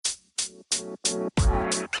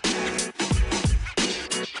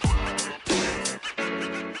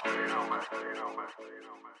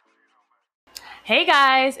Hey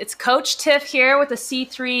guys, it's Coach Tiff here with the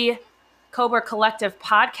C3 Cobra Collective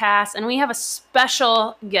podcast, and we have a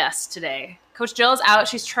special guest today. Coach Jill is out.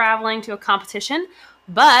 She's traveling to a competition,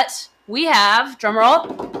 but we have,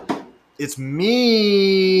 drumroll. It's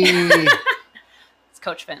me. It's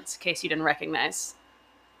Coach Vince, in case you didn't recognize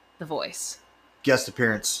the voice. Guest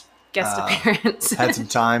appearance. Had some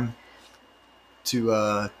time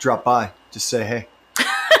to drop by, just say hey.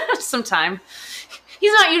 Some time.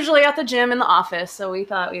 He's not usually at the gym in the office, so we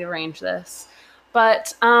thought we'd arrange this.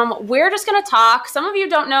 But we're just going to talk. Some of you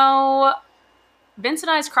don't know, Vince and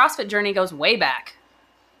I's CrossFit journey goes way back.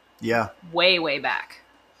 Yeah. Way, way back.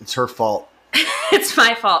 It's her fault. It's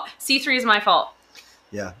my fault. C3 is my fault.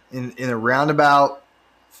 Yeah. In a roundabout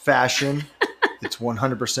fashion, it's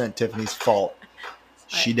 100% Tiffany's fault.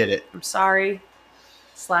 She did it. I'm sorry.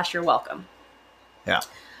 / you're welcome. Yeah.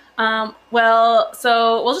 Well,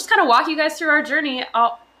 so we'll just kind of walk you guys through our journey.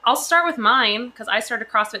 I'll start with mine because I started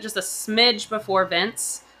CrossFit just a smidge before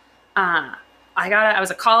Vince. I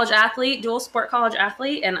was a college athlete, dual sport college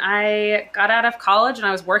athlete, and I got out of college and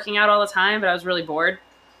I was working out all the time, but I was really bored.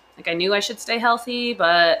 Like I knew I should stay healthy,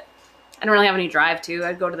 but I didn't really have any drive to.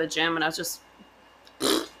 I'd go to the gym and I was just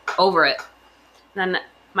over it. Then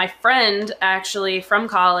my friend actually from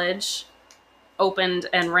college opened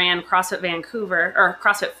and ran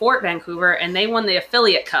CrossFit Fort Vancouver, and they won the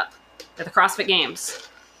affiliate cup at the CrossFit Games.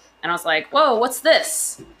 And I was like, whoa, what's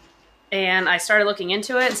this? And I started looking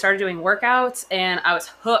into it and started doing workouts, and I was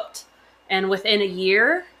hooked. And within a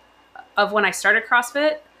year of when I started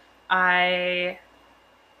CrossFit, my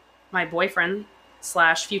boyfriend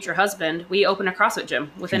 / future husband, we opened a CrossFit gym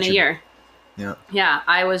within a year. Yeah. Yeah.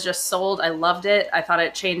 I was just sold. I loved it. I thought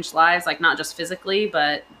it changed lives, like not just physically,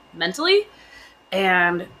 but mentally.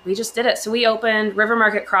 And we just did it. So we opened River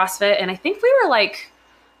Market CrossFit, and I think we were like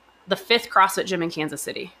the 5th CrossFit gym in Kansas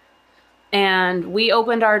City. And we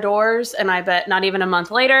opened our doors, and I bet not even a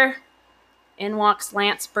month later, in walks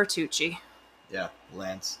Lance Bertucci. Yeah,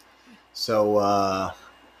 Lance. So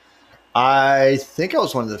I think I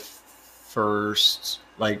was one of the first,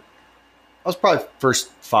 I was probably first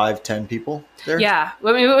 5-10 people there. Yeah.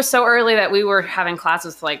 I mean, it was so early that we were having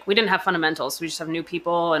classes, we didn't have fundamentals. We just have new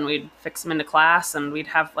people, and we'd fix them into class, and we'd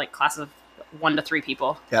have classes of 1 to 3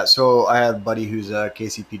 people. Yeah. So I had a buddy who's a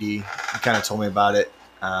KCPD. He kind of told me about it.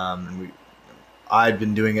 And I'd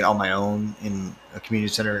been doing it on my own in a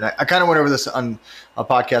community center. And I kind of went over this on a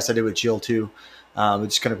podcast I did with Jill too.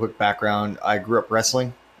 Just kind of quick background. I grew up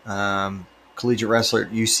wrestling, collegiate wrestler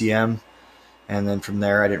at UCM. And then from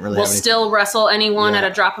there, I didn't really still wrestle anyone at a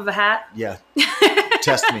drop of a hat? Yeah.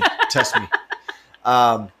 Test me.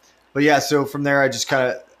 But yeah, so from there, I just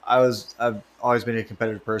I've always been a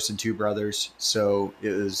competitive person, 2 brothers. So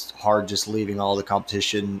it was hard just leaving all the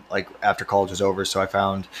competition, after college was over. So I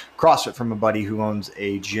found CrossFit from a buddy who owns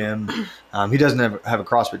a gym. He doesn't have a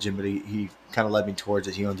CrossFit gym, but he kind of led me towards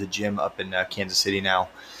it. He owns a gym up in Kansas City now.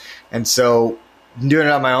 And so I'm doing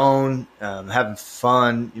it on my own, having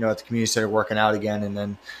fun, at the community center, working out again. And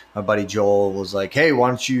then my buddy Joel was like, hey, why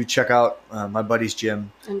don't you check out my buddy's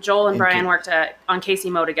gym? And Joel and Brian worked on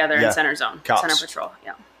KCMO together in Center Zone, Cops. Center Patrol.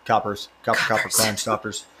 Yeah. Copper Crime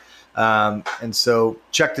Stoppers. And so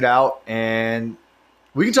checked it out, and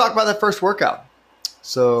we can talk about that first workout.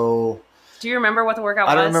 So do you remember what the workout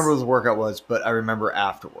was? I don't remember what the workout was, but I remember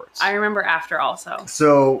afterwards. I remember after also.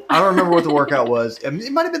 So I don't remember what the workout was. I mean,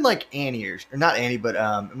 it might have been like Annie or not Annie, but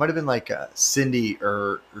it might have been like Cindy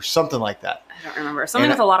or something like that. I don't remember. Something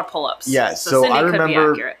with a lot of pull-ups. Yeah. So Cindy I remember.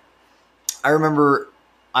 Could be accurate. I remember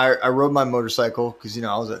I rode my motorcycle because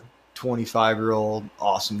I was a 25-year-old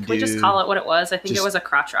awesome dude. Can we just call it what it was? I think it was a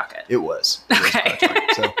crotch rocket. It was. Okay.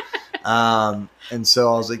 So, and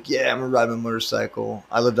so I was like, yeah, I'm gonna ride my motorcycle.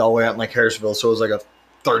 I lived all the way out in Harrisville, so it was like a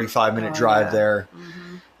 35-minute drive there.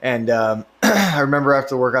 Mm-hmm. And I remember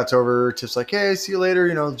after the workout's over, Tiff's like, hey, see you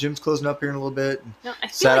later. The gym's closing up here in a little bit. No, I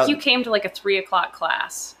feel like you came to a 3:00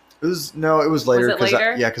 class. It was later. Was it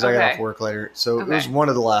later? Because I got off work later. So it was one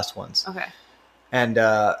of the last ones. Okay. And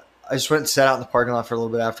I just went and sat out in the parking lot for a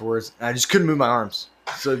little bit afterwards, and I just couldn't move my arms.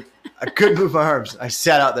 So I couldn't move my arms. I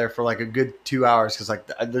sat out there for a good 2 hours because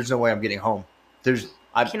there's no way I'm getting home.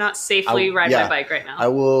 I cannot safely ride my bike right now. I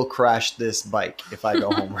will crash this bike if I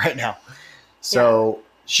go home right now. So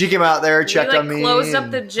she came out there, checked on me. Closed up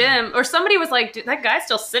the gym, or somebody was like, dude, that guy's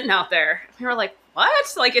still sitting out there. We were like, what?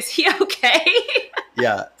 Is he okay?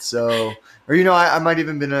 Yeah. So, or I might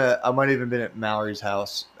even been at Mallory's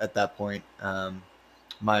house at that point.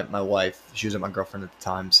 my wife. She was my girlfriend at the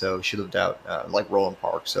time, so she lived out like Roland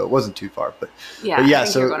Park, so it wasn't too far. But yeah, but yeah, I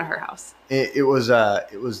think so you're going to her house. It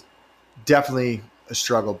was definitely a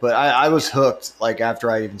struggle, but I was hooked like after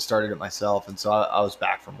I even started it myself, and so I was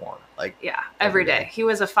back for more. Like every day. He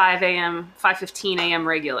was a 5:15 a.m.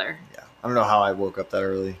 regular. Yeah, I don't know how I woke up that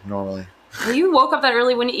early normally. Well, you woke up that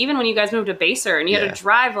early even when you guys moved to Baser and you had to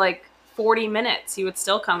drive like 40 minutes. He would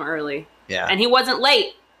still come early. Yeah, and he wasn't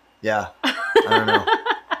late. Yeah, I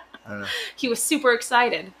don't know. He was super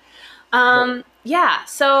excited. Yeah,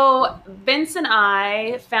 so Vince and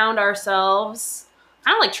I found ourselves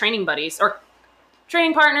kind of like training buddies or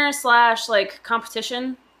training partners / like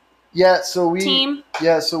competition. Yeah, so we team.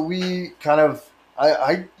 Yeah, so we kind of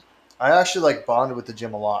I actually like bonded with the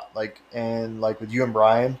gym a lot, like with you and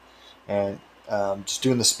Brian, and just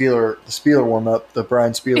doing the Spieler warm up, the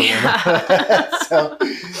Brian Spieler warm up.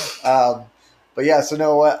 So, but yeah, so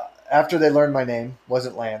no, after they learned my name,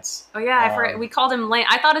 wasn't Lance. Oh yeah, I forgot. We called him Lance.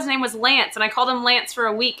 I thought his name was Lance, and I called him Lance for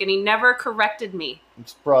a week, and he never corrected me.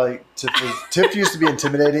 It's probably Tiff used to be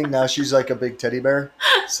intimidating. Now she's like a big teddy bear.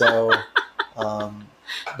 So,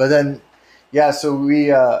 but then, yeah. So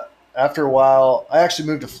we after a while, I actually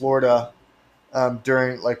moved to Florida.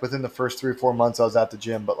 During within the first 3 or 4 months, I was at the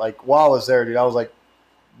gym. But while I was there, dude, I was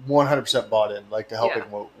 100% bought in, to helping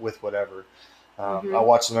with whatever. I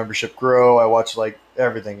watched the membership grow. I watched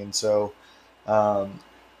everything, and so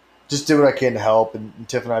just did what I can to help. And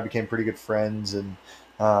Tiff and I became pretty good friends. And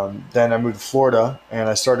then I moved to Florida, and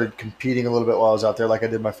I started competing a little bit while I was out there. I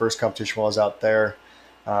did my first competition while I was out there.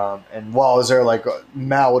 And while I was there,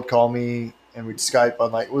 Mal would call me, and we'd Skype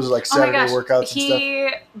on Saturday workouts and stuff. He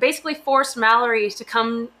basically forced Mallory to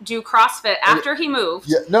come do CrossFit after he moved.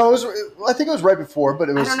 Yeah, no, I think it was right before, but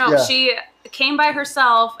it was. I don't know. Yeah. She came by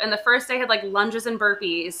herself, and the first day had lunges and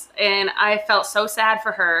burpees, and I felt so sad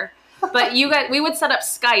for her. But we would set up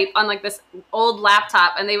Skype on this old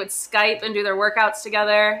laptop, and they would Skype and do their workouts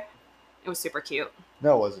together. It was super cute.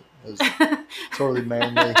 No, it wasn't. It was totally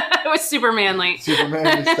manly. It was super manly. Super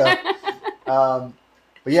manly stuff.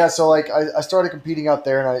 But yeah, so I started competing out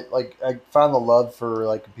there, and I found the love for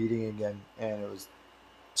competing again, and it was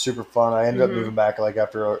super fun. I ended up moving back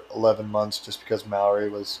after 11 months just because Mallory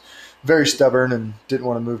was very stubborn and didn't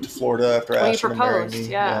want to move to Florida after I asked her to marry me.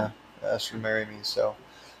 Yeah, asked her to marry me. So,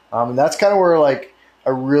 and that's kind of where I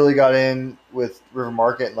really got in with River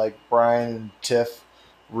Market, and Brian and Tiff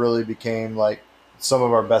really became some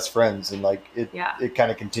of our best friends, and it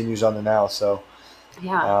kind of continues on to now. So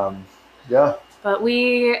yeah. But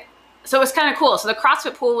so it was kind of cool. So the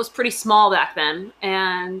CrossFit pool was pretty small back then,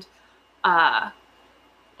 and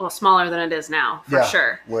smaller than it is now, for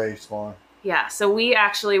sure. Way smaller. Yeah, so we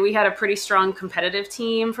had a pretty strong competitive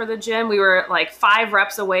team for the gym. We were 5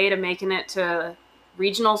 reps away to making it to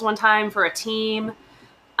regionals one time for a team.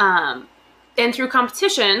 And through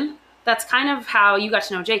competition, that's kind of how you got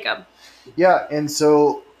to know Jacob. Yeah, and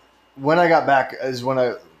so when I got back is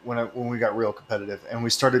when we got real competitive, and we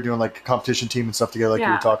started doing a competition team and stuff together, you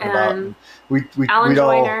were talking about. And Alan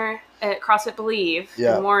Joyner at CrossFit Believe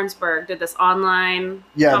in Warrensburg did this online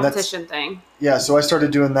competition thing. Yeah, so I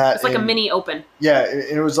started doing that. It's a mini open. Yeah,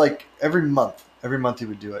 and it was every month. Every month he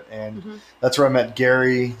would do it, and that's where I met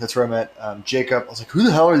Gary. That's where I met Jacob. I was like, "Who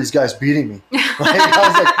the hell are these guys beating me?"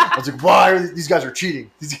 I was like, "Why are these guys are cheating?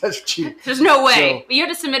 These guys are cheating." There's no way. But you had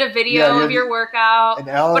to submit a video of your workout,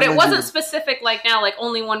 but it wasn't specific like now,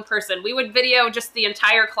 only one person. We would video just the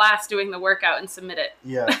entire class doing the workout and submit it.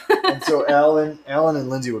 Yeah, and so Alan and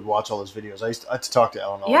Lindsay would watch all those videos. I had to talk to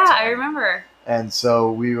Alan all the time. Yeah, I remember. And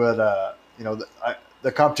so we would,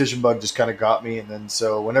 the competition bug just kind of got me, and then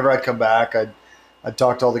so whenever I'd come back, I'd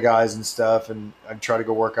talk to all the guys and stuff, and I'd try to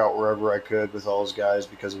go work out wherever I could with all those guys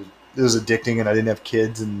because it was addicting, and I didn't have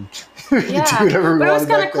kids, and we could do whatever we wanted. But it was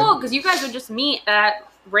kind of cool because you guys would just meet at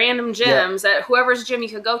random gyms at whoever's gym you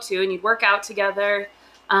could go to, and you'd work out together.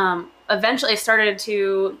 Eventually, it started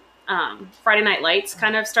to Friday Night Lights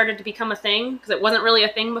kind of started to become a thing because it wasn't really a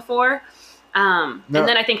thing before. And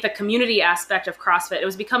then I think the community aspect of CrossFit, it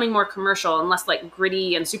was becoming more commercial and less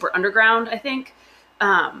gritty and super underground, I think.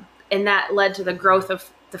 And that led to the growth of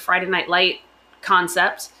the Friday Night Light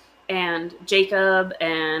concept, and Jacob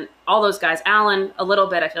and all those guys. Alan, a little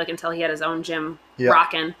bit, I feel until he had his own gym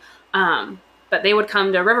rocking. But they would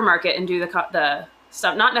come to River Market and do the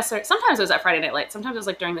stuff. Not necessarily. Sometimes it was at Friday Night Light. Sometimes it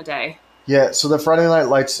was during the day. Yeah. So the Friday Night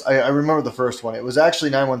Lights, I remember the first one. It was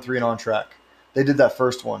actually 913 On Track. They did that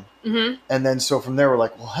first one, and then so from there we're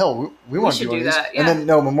like, well, hell, we want to do one of these. Yeah. And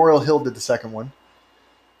then Memorial Hill did the second one.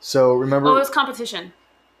 So remember, it was competition.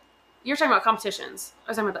 You're talking about competitions. I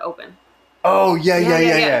was talking about the open. Oh,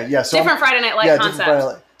 yeah. So different Friday Night Light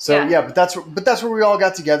concept. So yeah, but that's where we all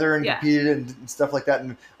got together and competed and stuff like that.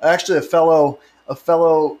 And actually, a fellow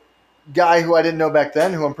guy who I didn't know back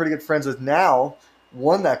then, who I'm pretty good friends with now,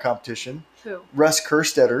 won that competition. Who? Russ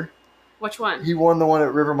Kerstetter. Which one? He won the one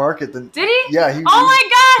at River Market. Did he? Yeah. Oh my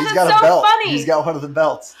gosh, he's got that's a belt. funny. He's got one of the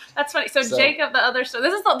belts. That's funny. So Jacob, the other story.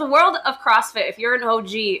 This is the world of CrossFit. If you're an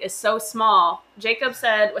OG, is so small. Jacob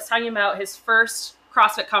was talking about his first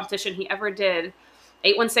CrossFit competition he ever did.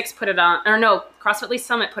 816 put it on, or no, CrossFit Lee's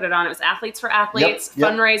Summit put it on. It was Athletes for Athletes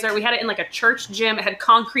fundraiser. We had it in like a church gym. It had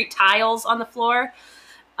concrete tiles on the floor.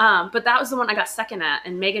 But that was the one I got second at,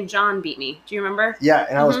 and Megan John beat me. Do you remember? Yeah,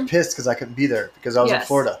 and I was pissed because I couldn't be there because I was in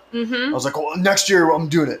Florida. I was like, well, next year I'm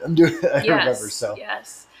doing it. I remember. So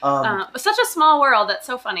yes. But such a small world. That's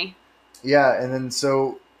so funny. Yeah, and then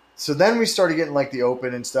so then we started getting like the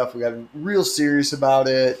open and stuff. We got real serious about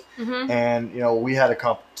it, and we had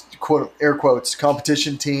a quote air quotes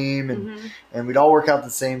competition team, and we'd all work out at the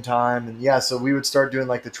same time, and so we would start doing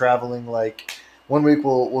like the traveling like. 1 week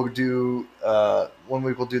we'll do the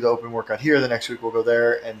open workout here. The next week we'll go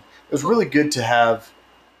there, and it was really good to have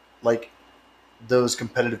like those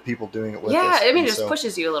competitive people doing it with us. Yeah, I mean, it just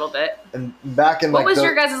pushes you a little bit. And back in what was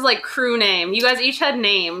your guys' like crew name? You guys each had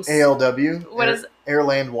names. ALW. What is Air,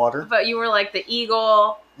 Land, Water? But you were like the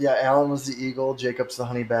Eagle. Yeah, Alan was the Eagle. Jacob's the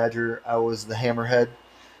Honey Badger. I was the Hammerhead.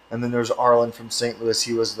 And then there's Arlen from St. Louis.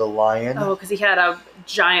 He was the Lion. Oh, because he had a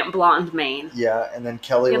giant blonde mane. Yeah, and then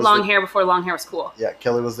Kelly had long hair before long hair was cool. Yeah,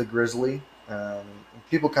 Kelly was the Grizzly.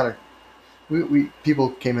 People kind of, people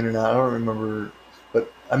came in and out. I don't remember,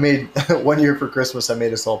 but I made 1 year for Christmas. I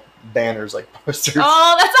made us all banners, like posters.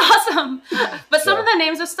 Oh, that's awesome! But some of the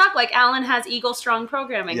names have stuck. Like Alan has Eagle Strong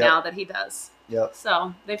Programming now that he does. Yep.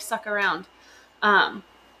 So they've stuck around.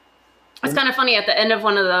 It's kind of funny at the end of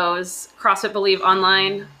one of those CrossFit Believe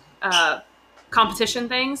online competition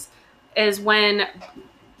things is when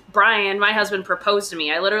Brian, my husband, proposed to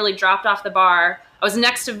me. I literally dropped off the bar. I was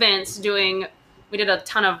next to Vince we did a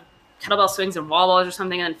ton of kettlebell swings and wall balls or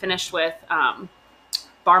something, and then finished with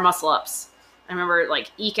bar muscle ups. I remember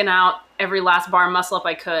like eking out every last bar muscle up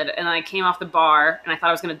I could, and I came off the bar and I thought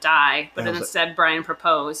I was going to die, but then instead Brian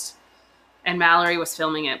proposed, and Mallory was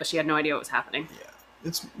filming it, but she had no idea what was happening. Yeah.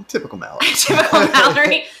 It's typical Mallory. Typical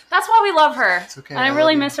Mallory. That's why we love her. It's okay. And I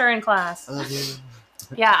really miss her in class. I love you.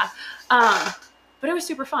 Yeah. But it was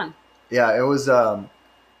super fun. Yeah, it was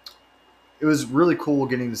really cool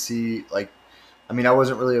getting to see, like, I mean, I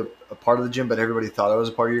wasn't really a part of the gym, but everybody thought I was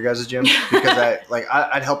a part of your guys' gym because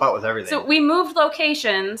I'd help out with everything. So we moved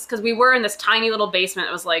locations because we were in this tiny little basement.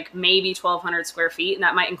 It was like maybe 1,200 square feet, and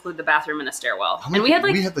that might include the bathroom and the stairwell. And we had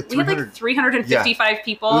like 355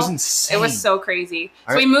 people. It was insane. It was so crazy.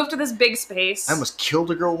 So we moved to this big space. I almost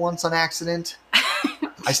killed a girl once on accident.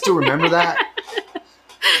 I still remember that.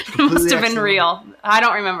 It must have been real. I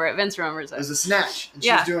don't remember it. Vince remembers it. It was a snatch. And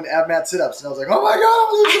she was doing ab mat sit-ups. And I was like, oh my God,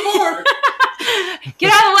 I'm losing more.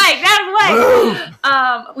 Get out of the way. Get out of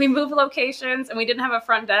the way. We moved locations, and we didn't have a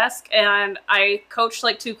front desk. And I coached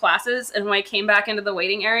like 2 classes. And when I came back into the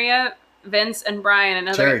waiting area, Vince and Brian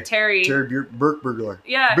and Terry Burkburglar.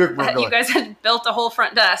 Yeah. You guys had built a whole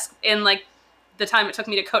front desk in like the time it took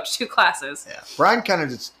me to coach 2 classes. Yeah.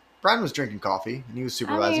 Brian was drinking coffee, and he was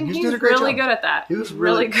supervising. I mean, he was doing a great job. He was really good at that. He was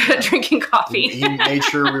really good at drinking coffee. He made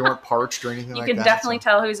sure we weren't parched or anything like that. You could definitely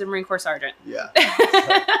tell he was a Marine Corps sergeant. Yeah.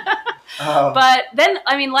 But then,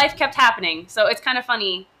 I mean, life kept happening. So it's kind of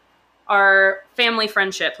funny. Our family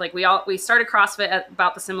friendship, like we started CrossFit at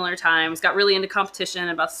about the similar times, got really into competition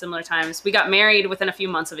about the similar times. We got married within a few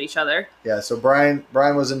months of each other. Yeah, so Brian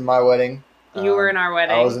was in my wedding. You were in our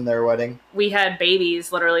wedding. I was in their wedding. We had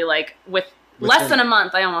babies literally like less than a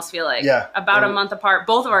month, I almost feel like. Yeah. About a month apart.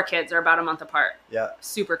 Both of our kids are about a month apart. Yeah.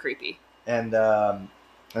 Super creepy. And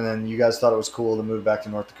then you guys thought it was cool to move back to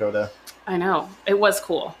North Dakota. I know. It was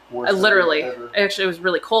cool. Literally. Actually, it was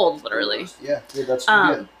really cold, literally. Yeah, that's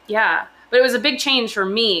good. Yeah. But it was a big change for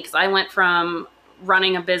me because I went from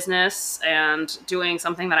running a business and doing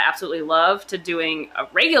something that I absolutely love to doing a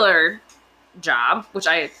regular job, which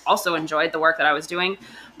I also enjoyed the work that I was doing.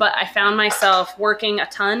 But I found myself working a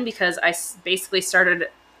ton because I basically started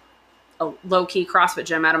a low-key CrossFit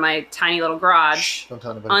gym out of my tiny little garage,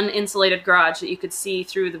 uninsulated garage that you could see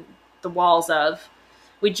through the walls of.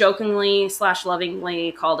 We jokingly /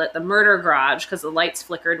 lovingly called it the murder garage because the lights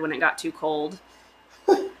flickered when it got too cold.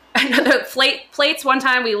 The plates one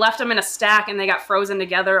time, we left them in a stack and they got frozen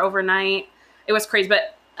together overnight. It was crazy.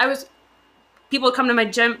 But people would come to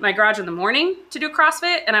my garage in the morning to do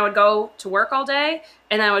CrossFit, and I would go to work all day,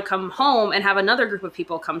 and I would come home and have another group of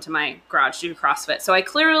people come to my garage to do CrossFit. So I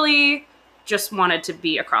clearly just wanted to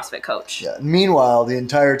be a CrossFit coach. Yeah. Meanwhile, the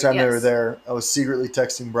entire time they Yes. were there, I was secretly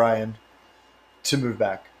texting Brian to move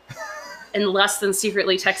back. And less than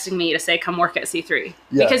secretly texting me to say, come work at C3.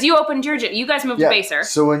 Yeah. Because you opened your gym. You guys moved to Baser.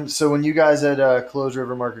 So when you guys had Closed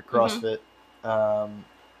River Market CrossFit,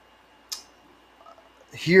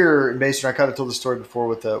 here in Baser, I kind of told the story before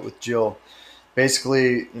with Jill.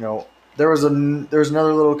 Basically, there was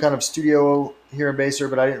another little kind of studio here in Baser,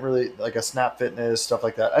 but I didn't really like a Snap Fitness, stuff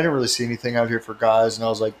like that. I didn't really see anything out here for guys, and I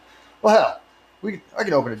was like, well, hell, I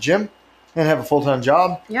can open a gym and have a full-time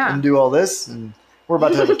job and do all this, and we're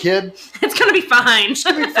about to have a kid. It's gonna be fine. It's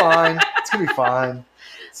gonna be fine. It's gonna be fine.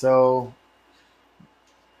 So,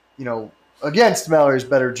 against Mallory's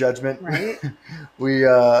better judgment, right? we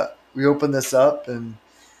opened this up, and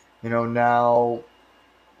now.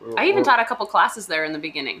 I even taught a couple classes there in the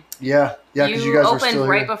beginning. Yeah, because you guys were still opened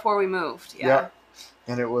right here. before we moved. Yeah.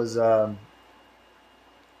 And it was,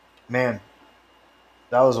 man,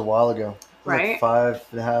 that was a while ago. Right. Like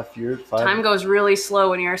 5.5 years. Time goes really slow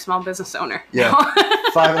when you're a small business owner. Yeah.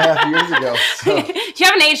 5.5 years ago. So. You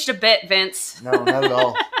haven't aged a bit, Vince. No, not at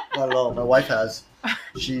all. Not at all. My wife has.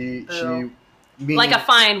 She like a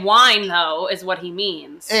fine wine, though, is what he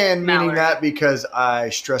means. And Mallory. meaning that because I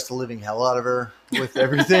stressed the living hell out of her with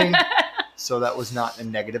everything. So that was not in a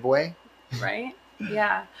negative way. Right?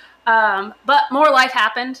 Yeah. But more life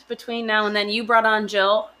happened between now and then. You brought on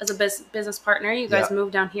Jill as a business partner. You guys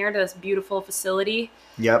moved down here to this beautiful facility.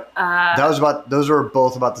 Yep. Those were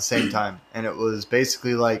both about the same time. And it was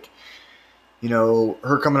basically like,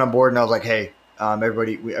 her coming on board, and I was like, hey,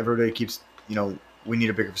 everybody keeps, we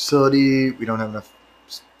need a bigger facility. We don't have enough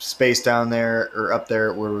space down there or up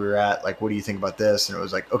there where we were at. Like, what do you think about this? And it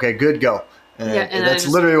was like, okay, good, go. And that's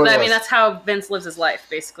literally what it was. I mean, that's how Vince lives his life,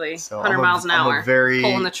 basically. So 100 miles an hour,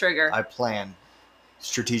 pulling the trigger. I plan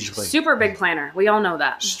strategically. Super big planner. We all know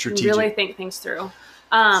that. Strategic. You really think things through.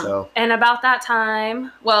 And about that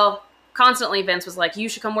time, constantly Vince was like, you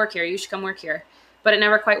should come work here. You should come work here. But it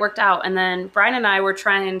never quite worked out. And then Brian and I were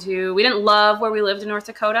we didn't love where we lived in North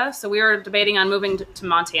Dakota. So we were debating on moving to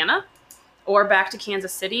Montana or back to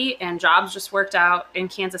Kansas City. And jobs just worked out in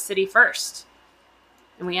Kansas City first.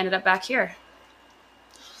 And we ended up back here.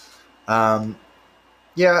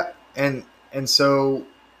 Yeah. And so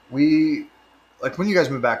we, like when you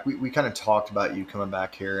guys moved back, we kind of talked about you coming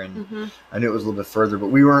back here, and I knew it was a little bit further, but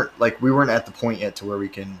we weren't at the point yet to where we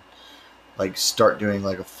can like start doing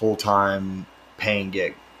like a full-time paying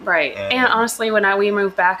gig. Right. And honestly, when we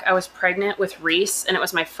moved back, I was pregnant with Reese, and it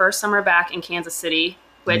was my first summer back in Kansas City,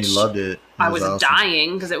 which you loved it. I was awesome.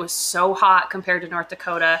 Dying because it was so hot compared to North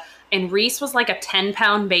Dakota. And Reese was like a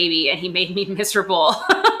 10-pound baby, and he made me miserable.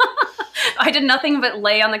 I did nothing but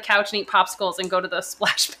lay on the couch and eat popsicles and go to the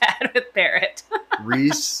splash pad with Barrett.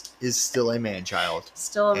 Reese is still a man-child.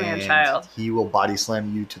 Still a man-child. He will body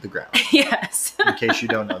slam you to the ground. Yes. In case you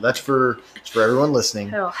don't know. That's for everyone listening.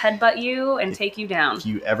 He'll headbutt you and take you down. If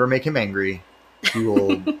you ever make him angry, he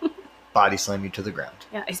will body slam you to the ground.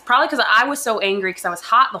 Yeah, it's probably because I was so angry because I was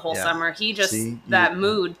hot the whole summer. He just, that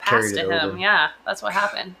mood passed to him. Over. Yeah, that's what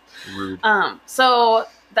happened. Rude. So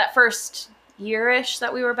that first year-ish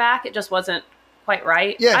that we were back, it just wasn't quite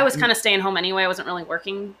right. Yeah. I was kind of staying home anyway. I wasn't really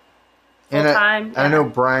working full-time. I know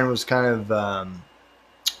Brian was kind of,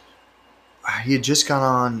 he had just gone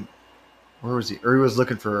on, where was he? Or he was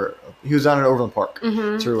on in Overland Park.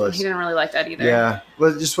 That's where he was. He didn't really like that either. Yeah.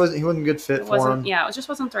 Well, he wasn't a good fit for him. Yeah, it just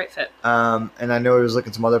wasn't the right fit. And I know he was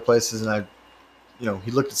looking some other places, and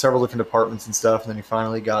he looked at several different departments and stuff, and then he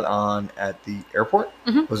finally got on at the airport.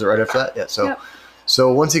 Was it right after that? Yeah.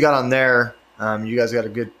 So once he got on there, you guys got a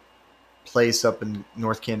good place up in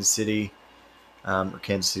North Kansas City, or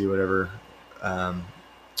Kansas City, whatever. And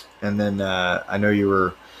then I know you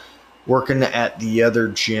were working at the other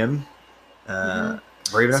gym,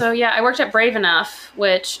 Brave Enough. So yeah, I worked at Brave Enough,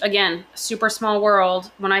 which again, super small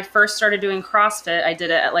world. When I first started doing CrossFit, I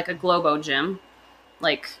did it at like a Globo gym,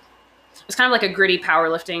 like it was kind of like a gritty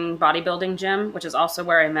powerlifting bodybuilding gym, which is also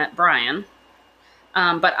where I met Brian.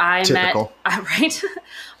 But I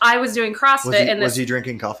was doing CrossFit. Was he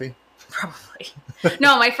drinking coffee? Probably.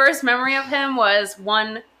 No, my first memory of him was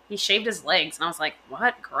he shaved his legs, and I was like,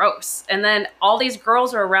 what? Gross. And then all these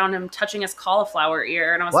girls were around him touching his cauliflower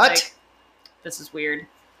ear, and I was like, this is weird.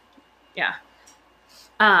 Yeah.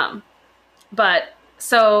 But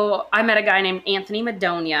so I met a guy named Anthony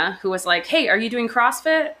Madonia who was like, hey, are you doing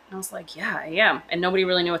CrossFit? And I was like, yeah, I am. And nobody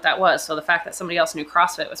really knew what that was. So the fact that somebody else knew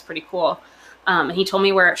CrossFit was pretty cool. And he showed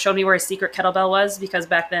me where his secret kettlebell was, because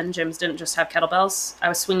back then gyms didn't just have kettlebells. I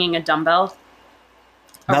was swinging a dumbbell.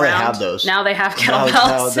 Now they have those. Now they have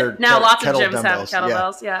kettlebells. Now lots of gyms have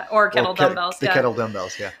kettlebells, or kettle dumbbells. The kettle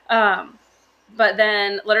dumbbells, yeah. But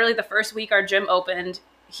then literally the first week our gym opened,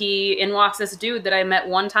 in walks this dude that I met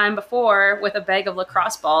one time before with a bag of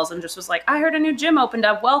lacrosse balls and just was like, I heard a new gym opened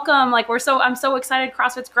up. Welcome. Like, I'm so excited.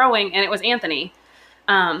 CrossFit's growing. And it was Anthony.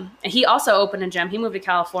 And he also opened a gym. He moved to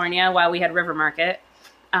California while we had River Market.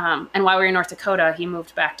 And while we were in North Dakota, he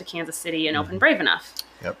moved back to Kansas City and opened Brave Enough.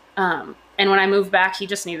 Yep. And when I moved back, he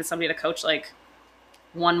just needed somebody to coach like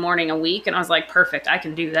one morning a week. And I was like, perfect. I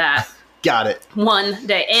can do that. Got it. One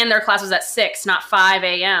day. And their class was at 6, not 5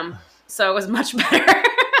 a.m. So it was much better.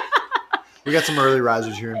 We got some early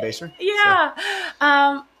risers here in Basehor. Yeah.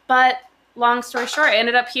 So. But long story short, I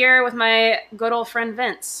ended up here with my good old friend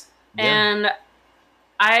Vince. Yeah. And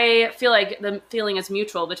I feel like the feeling is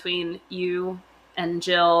mutual between you and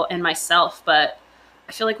Jill and myself, but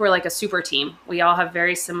I feel like we're like a super team. We all have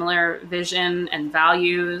very similar vision and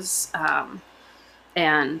values.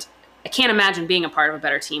 And I can't imagine being a part of a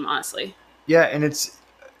better team, honestly. Yeah. And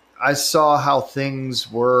I saw how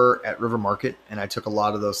things were at River Market, and I took a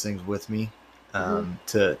lot of those things with me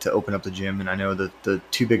to open up the gym. And I know that the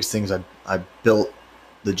two biggest things I built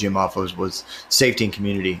the gym off of was safety and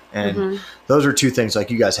community. And those are two things.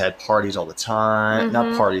 Like, you guys had parties all the time,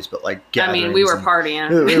 not parties, but like gatherings. I mean, we were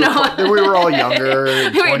partying. We were all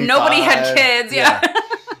younger. Nobody had kids. Yeah.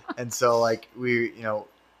 And so like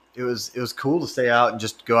it was cool to stay out and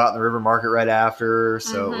just go out in the River Market right after.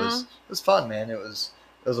 So it was fun, man. It was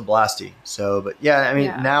a blasty. So, but yeah, I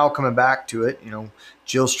mean, now coming back to it,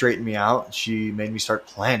 Jill straightened me out. She made me start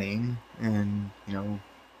planning and,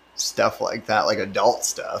 stuff like that, like adult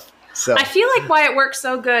stuff. So I feel like why it works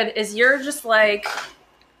so good is you're just like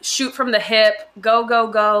shoot from the hip, go, go,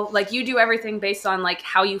 go. Like, you do everything based on like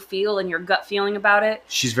how you feel and your gut feeling about it.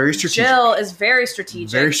 She's very strategic. Jill is very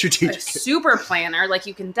strategic. Very strategic. A super planner. Like,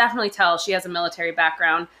 you can definitely tell she has a military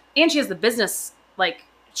background and she has the business. Like,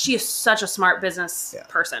 she is such a smart business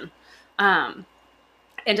person.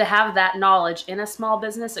 And to have that knowledge in a small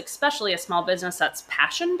business, especially a small business that's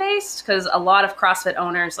passion-based, because a lot of CrossFit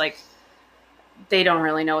owners, like, they don't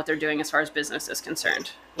really know what they're doing as far as business is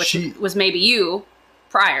concerned, which was maybe you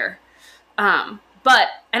prior. And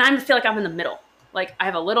I feel like I'm in the middle. Like, I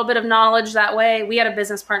have a little bit of knowledge that way. We had a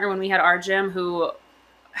business partner when we had our gym who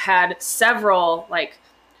had several, like,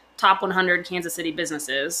 top 100 Kansas City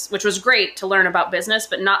businesses, which was great to learn about business,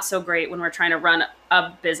 but not so great when we're trying to run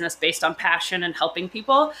a business based on passion and helping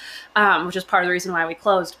people, which is part of the reason why we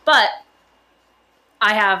closed. But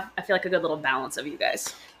I feel like a good little balance of you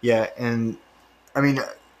guys. Yeah. And I mean,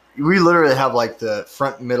 we literally have like the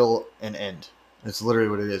front, middle, and end. It's literally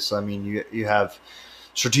what it is. So, I mean, you have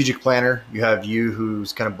strategic planner, you have you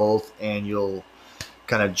who's kind of both, and you'll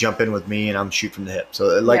kind of jump in with me and I'm shoot from the hip.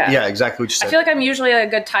 So exactly what you said. I feel like I'm usually a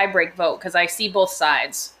good tie break vote because I see both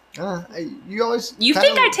sides. You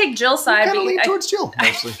think I take Jill's side? You kind of lean towards Jill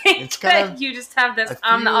mostly. It's kind of, you just have this.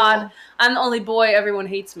 I'm the only boy. Everyone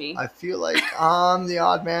hates me. I feel like I'm the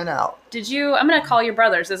odd man out. I'm going to call your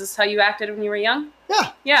brothers. Is this how you acted when you were young?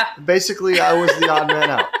 Yeah. Yeah. Basically, I was the odd man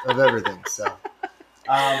out of everything. So,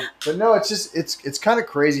 but no, it's kind of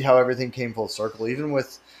crazy how everything came full circle, even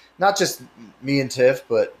with not just me and Tiff,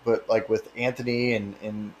 but like with Anthony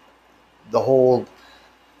and the whole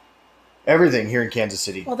everything here in Kansas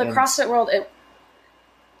City. Well, the CrossFit world,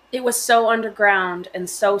 it was so underground and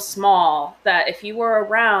so small that if you were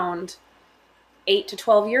around 8 to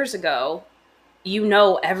 12 years ago,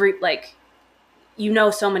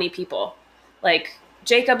 so many people. Like,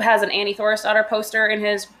 Jacob has an Annie Thorisdottir poster in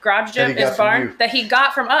his garage gym, his barn, that he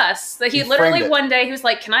got from us. That he literally one day, he was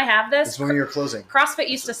like, can I have this? It's when you were closing. CrossFit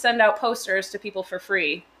used to send out posters to people for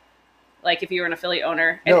free. Like, if you were an affiliate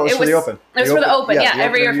owner. And it was for the Open. It was for the Open, yeah,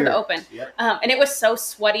 every year for the Open. Yep. And it was so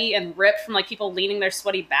sweaty and ripped from like people leaning their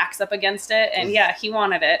sweaty backs up against it. And yeah, he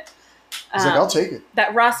wanted it. He's like, I'll take it.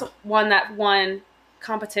 That Russ won that one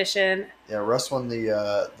competition. Yeah, Russ won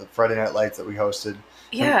the Friday Night Lights that we hosted.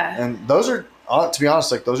 Yeah. And those are, to be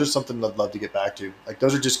honest, like, those are something I'd love to get back to. Like,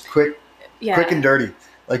 those are just quick and dirty.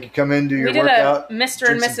 Like, you come in, do your workout. We did a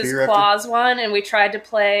Mr. and Mrs. Claus one, and we tried to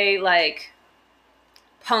play, like,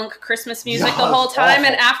 punk Christmas music the whole time. Awful.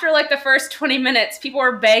 And after, like, the first 20 minutes, people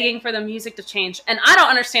were begging for the music to change. And I don't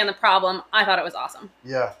understand the problem. I thought it was awesome.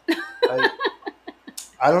 Yeah.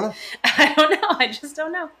 I don't know. I don't know. I just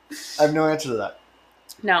don't know. I have no answer to that.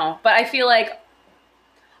 No, but I feel like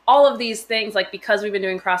all of these things, like, because we've been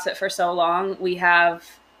doing CrossFit for so long, we have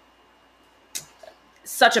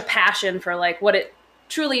such a passion for, like, what it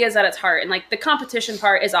truly is at its heart. And, like, the competition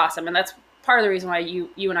part is awesome. And that's part of the reason why you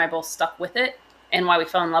and I both stuck with it and why we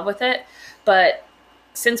fell in love with it. But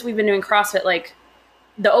since we've been doing CrossFit, like,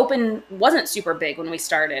 the Open wasn't super big when we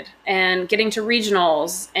started, and getting to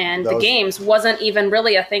regionals and the games wasn't even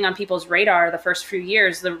really a thing on people's radar the first few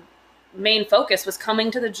years. The main focus was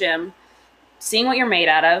coming to the gym, seeing what you're made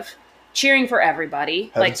out of, cheering for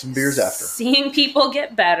everybody, having some beers after, seeing people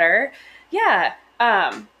get better. Yeah.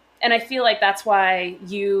 And I feel like that's why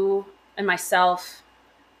you and myself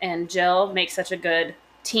and Jill make such a good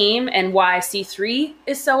team, and why C3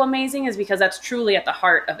 is so amazing is because that's truly at the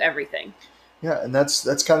heart of everything. Yeah, and that's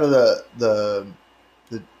kind of the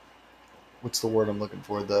what's the word I'm looking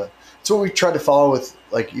for? It's what we try to follow with,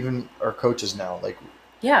 like, even our coaches now. Like,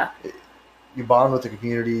 yeah, you bond with the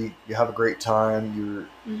community, you have a great time.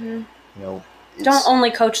 You know, don't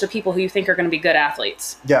only coach the people who you think are going to be good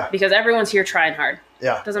athletes. Yeah, because everyone's here trying hard.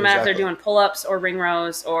 Yeah, doesn't matter if they're doing pull-ups or ring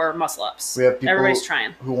rows or muscle ups. We have people everybody's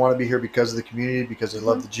trying who want to be here because of the community, because they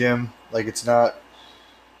love the gym. Like, it's not,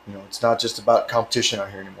 it's not just about competition out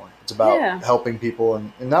here anymore. It's about helping people,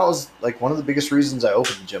 and that was like one of the biggest reasons I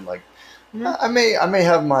opened the gym. Like, I may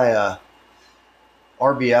have my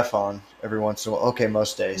RBF on every once in a while. Okay,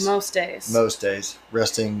 most days,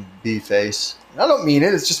 resting B face. I don't mean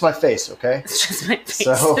it. It's just my face. Okay, it's just my face.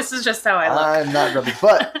 So this is just how I look. I'm not really,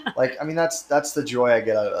 but like, I mean, that's the joy I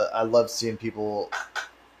get out of it. I love seeing people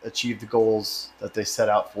achieve the goals that they set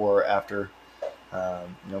out for after,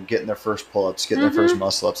 getting their first pull-ups, getting their first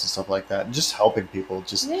muscle-ups and stuff like that, and just helping people.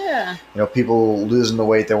 Just people losing the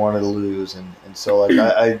weight they wanted to lose, and so like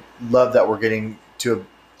I love that we're getting to a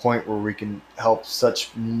point where we can help such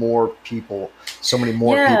more people, so many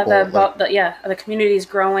more people. The community is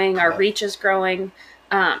growing, our reach is growing,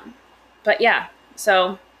 but yeah.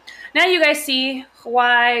 So now you guys see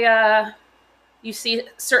why you see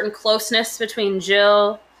certain closeness between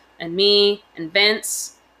Jill and me and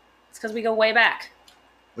Vince. It's because we go way back.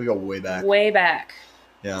 We go way back. Way back.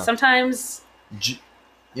 Yeah. Sometimes.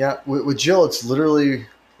 With Jill, it's literally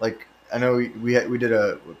like, I know we did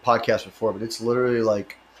a podcast before, but it's literally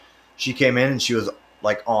like, she came in and she was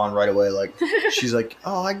like on right away. Like, she's like,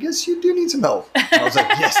 "Oh, I guess you do need some help." And I was like,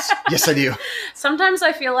 yes, I do. Sometimes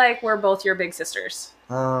I feel like we're both your big sisters.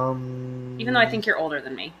 Even though I think you're older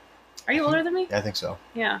than me. Are you older than me? Yeah, I think so.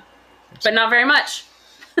 Yeah, but not very much.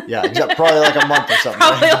 Yeah, exactly. Probably like a month or something.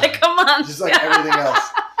 Probably like a month. Just like everything else.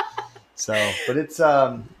 So, but it's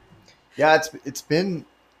it's been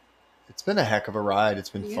a heck of a ride. It's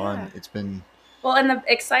been fun. It's been. Well, and the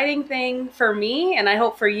exciting thing for me, and I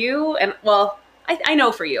hope for you, and well, I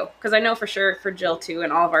know for you, because I know for sure for Jill too,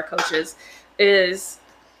 and all of our coaches, is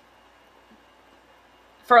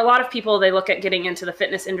for a lot of people, they look at getting into the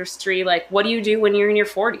fitness industry like, what do you do when you're in your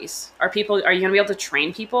 40s? Are you going to be able to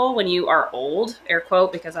train people when you are old? Air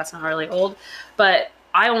quote, because that's not really old. But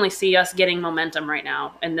I only see us getting momentum right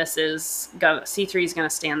now, and this is C3 is going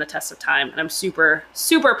to stand the test of time, and I'm super,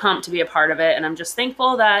 super pumped to be a part of it, and I'm just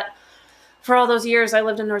thankful that for all those years I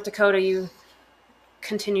lived in North Dakota, you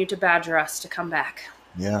continued to badger us to come back.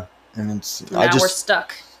 Yeah, and now we're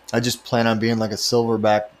stuck. I just plan on being like a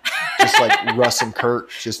silverback, just like Russ and Kurt,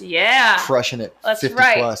 just crushing it. That's 50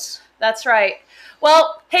 right. plus. That's right.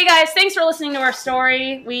 Well, hey guys, thanks for listening to our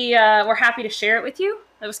story. We're happy to share it with you.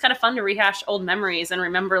 It was kind of fun to rehash old memories and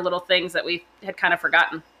remember little things that we had kind of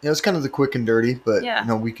forgotten. Yeah, it was kind of the quick and dirty, but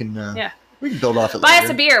we can build off it. Buy later. us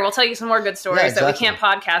a beer. We'll tell you some more good stories that we can't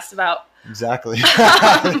podcast about. Exactly.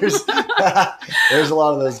 There's a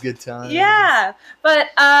lot of those good times. Yeah. But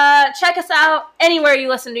check us out anywhere you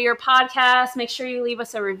listen to your podcast. Make sure you leave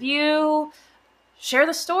us a review. Share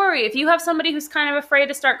the story. If you have somebody who's kind of afraid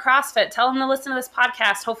to start CrossFit, tell them to listen to this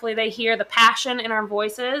podcast. Hopefully they hear the passion in our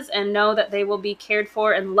voices and know that they will be cared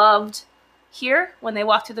for and loved here when they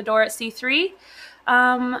walk through the door at C3.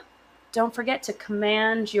 Don't forget to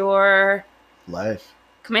command your life.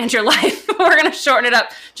 Command your life. We're going to shorten it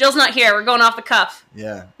up. Jill's not here. We're going off the cuff.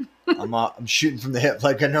 Yeah. I'm shooting from the hip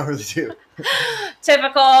like I know how to do.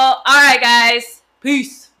 Typical. All right, guys.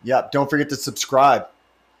 Peace. Yeah. Don't forget to subscribe.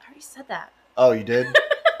 I already said that. Oh, you did?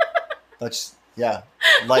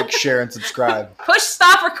 Like, share, and subscribe. Push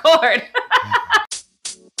stop record.